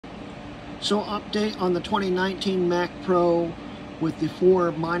So update on the 2019 Mac Pro with the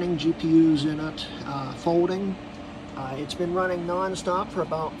 4 mining GPUs in it, folding. It's been running non-stop for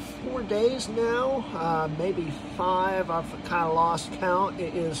about 4 days now, maybe 5. I've kind of lost count.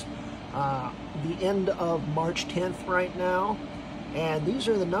 It is the end of March 10th right now, and these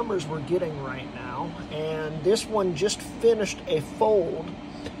are the numbers we're getting right now. And this one just finished a fold,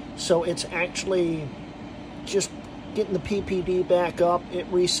 so it's actually just getting the PPD back up. It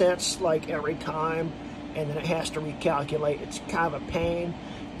resets like every time, and then it has to recalculate. It's kind of a pain.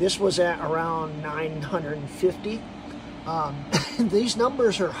 This was at around 950. These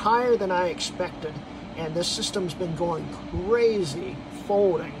numbers are higher than I expected, and this system's been going crazy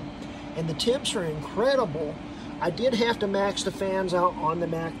folding, and the temps are incredible. I did have to max the fans out on the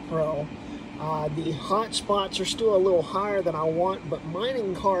Mac Pro. The hot spots are still a little higher than I want, but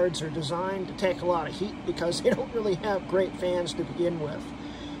mining cards are designed to take a lot of heat because they don't really have great fans to begin with,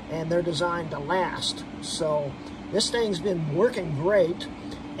 and they're designed to last. So this thing's been working great,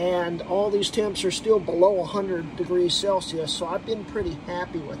 and all these temps are still below 100 degrees Celsius, so I've been pretty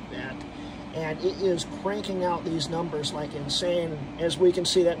happy with that. And it is cranking out these numbers like insane. As we can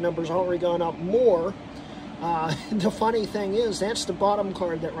see, that number's already gone up more. The funny thing is, that's the bottom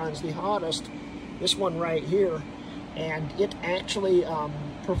card that runs the hottest, this one right here, and it actually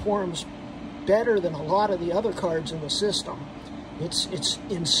performs better than a lot of the other cards in the system. It's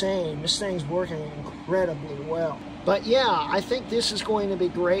insane. This thing's working incredibly well. But yeah, I think this is going to be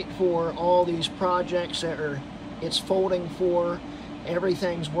great for all these projects that it's folding for.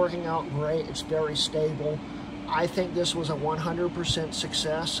 Everything's working out great. It's very stable. I think this was a 100%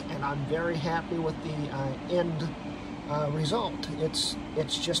 success, and I'm very happy with the end result.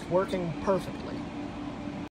 It's just working perfectly.